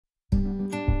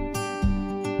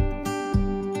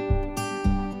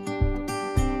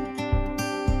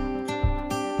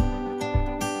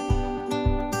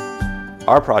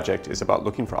Our project is about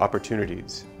looking for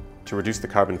opportunities to reduce the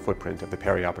carbon footprint of the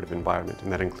perioperative environment,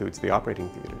 and that includes the operating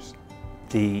theatres.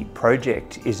 The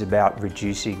project is about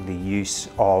reducing the use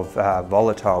of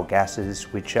volatile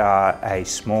gases, which are a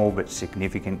small but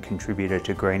significant contributor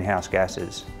to greenhouse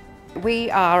gases. We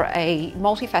are a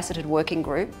multifaceted working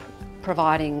group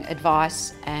providing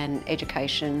advice and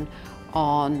education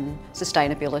on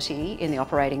sustainability in the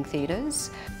operating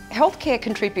theatres. Healthcare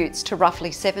contributes to roughly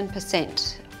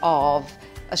 7% of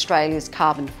Australia's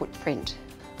carbon footprint.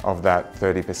 Of that,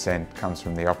 30% comes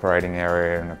from the operating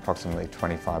area and approximately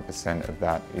 25% of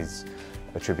that is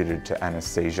attributed to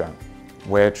anaesthesia.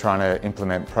 We're trying to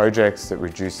implement projects that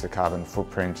reduce the carbon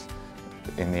footprint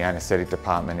in the anaesthetic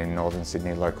department in Northern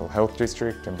Sydney Local Health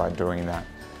District, and by doing that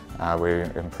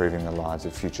we're improving the lives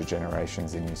of future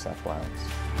generations in New South Wales.